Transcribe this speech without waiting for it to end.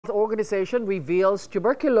Organization reveals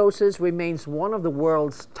tuberculosis remains one of the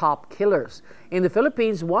world's top killers. In the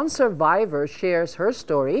Philippines, one survivor shares her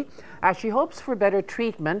story as she hopes for better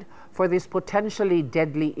treatment for this potentially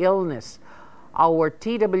deadly illness. Our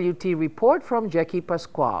TWT report from Jekki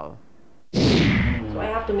Pascual. So I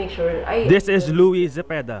have to make sure This is Louis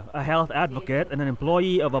Zepeda, a health advocate and an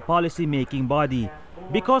employee of a policy-making body.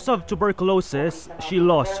 Because of tuberculosis, she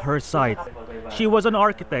lost her sight. She was an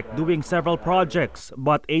architect doing several projects,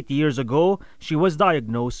 but 8 years ago, she was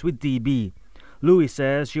diagnosed with TB. Louis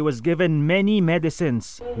says she was given many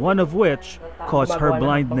medicines, one of which caused her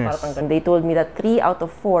blindness. They told me that 3 out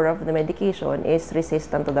of 4 of the medication is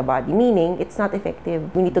resistant to the body, meaning it's not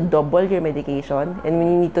effective. We need to double your medication and we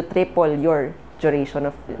need to triple your duration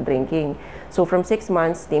of drinking. So from 6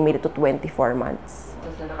 months, they made it to 24 months.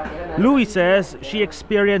 Louis says she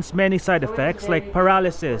experienced many side effects like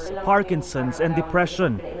paralysis, Parkinson's, and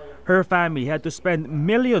depression. Her family had to spend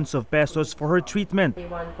millions of pesos for her treatment.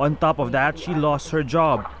 On top of that, she lost her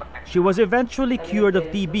job. She was eventually cured of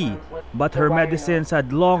TB, but her medicines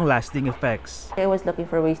had long-lasting effects. I was looking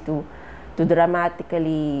for ways to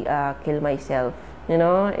dramatically kill myself. You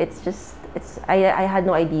know, I had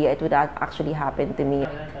no idea it would actually happen to me.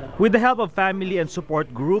 With the help of family and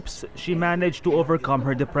support groups, she managed to overcome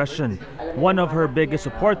her depression. One of her biggest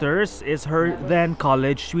supporters is her then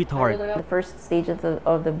college sweetheart. The first stage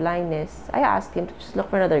of the blindness, I asked him to just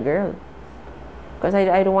look for another girl. Because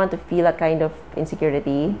I don't want to feel that kind of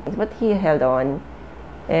insecurity. But he held on,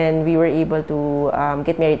 and we were able to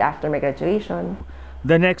get married after my graduation.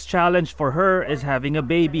 The next challenge for her is having a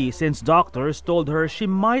baby, since doctors told her she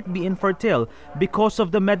might be infertile because of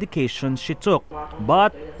the medications she took.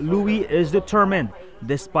 But Louis is determined,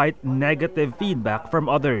 despite negative feedback from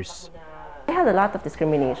others. I had a lot of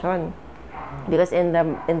discrimination because in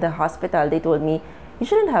the hospital they told me you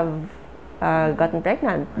shouldn't have gotten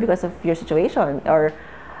pregnant because of your situation, or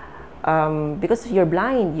because you're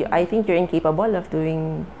blind. I think you're incapable of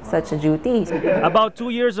doing such a duty. About 2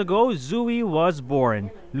 years ago, Zoe was born.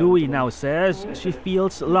 Louis now says she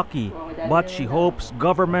feels lucky, but she hopes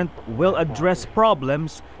government will address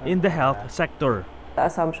problems in the health sector. The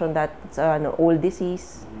assumption that it's an old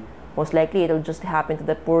disease, most likely it'll just happen to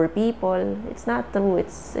the poor people. It's not true.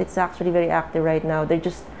 It's actually very active right now. They're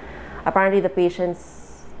just, apparently the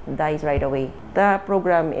patients dies right away. The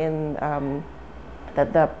program in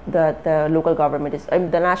that the local government is,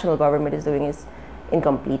 the national government is doing is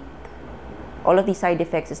incomplete. All of these side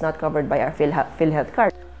effects is not covered by our PhilHealth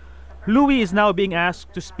card. Louis is now being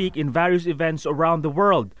asked to speak in various events around the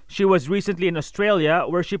world. She was recently in Australia,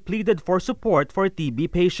 where she pleaded for support for TB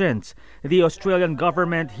patients. The Australian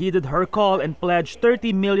government heeded her call and pledged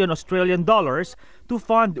 30 million Australian dollars to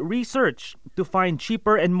fund research to find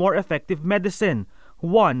cheaper and more effective medicine,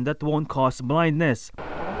 one that won't cause blindness.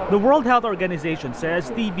 The World Health Organization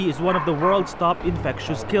says TB is one of the world's top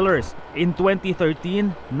infectious killers. In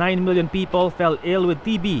 2013, 9 million people fell ill with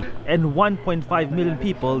TB and 1.5 million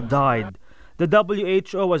people died. The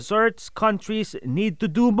WHO asserts countries need to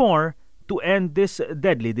do more to end this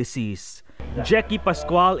deadly disease. Jekki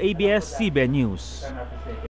Pascual, ABS-CBN News.